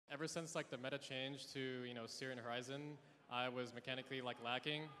ever since like the meta changed to, you know, Seer and Horizon, I was mechanically like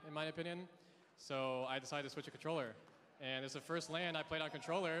lacking in my opinion. So I decided to switch a controller. And it's the first LAN I played on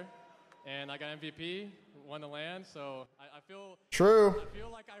controller, and I got MVP, won the LAN, so I feel... True. I feel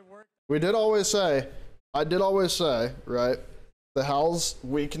like I worked... We did always say, I did always say, right, the Hal's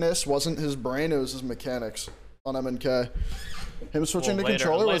weakness wasn't his brain, it was his mechanics on MNK. Him switching to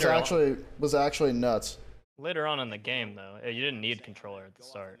controller was actually nuts. Later on in the game, though, you didn't need controller at the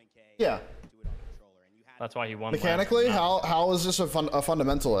start. Yeah. That's why he won. Mechanically, Hal is just a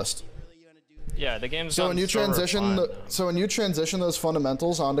fundamentalist. Yeah, the game's so when you transition those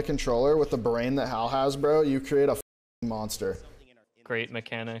fundamentals onto controller with the brain that Hal has, bro, you create a monster. Great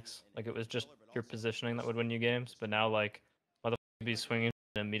mechanics. Like it was just your positioning that would win you games, but now like motherfucker be swinging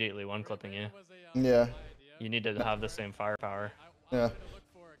and immediately one clipping you. Yeah. You need to have the same firepower. Yeah.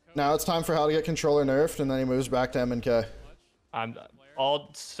 Now it's time for Hal to get controller nerfed, and then he moves back to MNK. I'm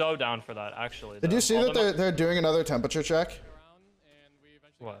all so down for that, actually. Did you see that they're doing another temperature check?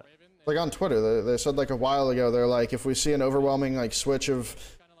 What? Like on Twitter, they said like a while ago, they're like, if we see an overwhelming like switch of,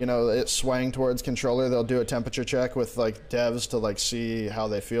 you know, it swaying towards controller, they'll do a temperature check with like devs to like see how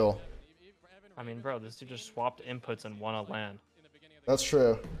they feel. I mean, bro, this dude just swapped inputs and won a LAN. That's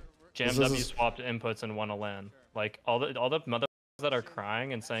true. JMW swapped inputs and won a LAN. Like all the motherfuckers that are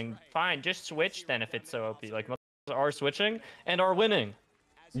crying and saying, fine, just switch then if it's so OP. Like motherfuckers are switching and are winning.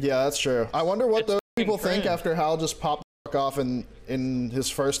 Yeah, that's true. I wonder what those people think after Hal just popped off in his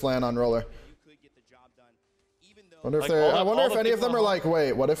first LAN on roller. Wonder if I wonder if any of them are like,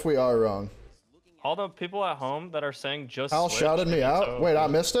 wait, what if we are wrong? All the people at home that are saying just Hal shouted me out. Wait, I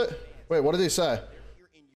missed it. Wait, what did he say?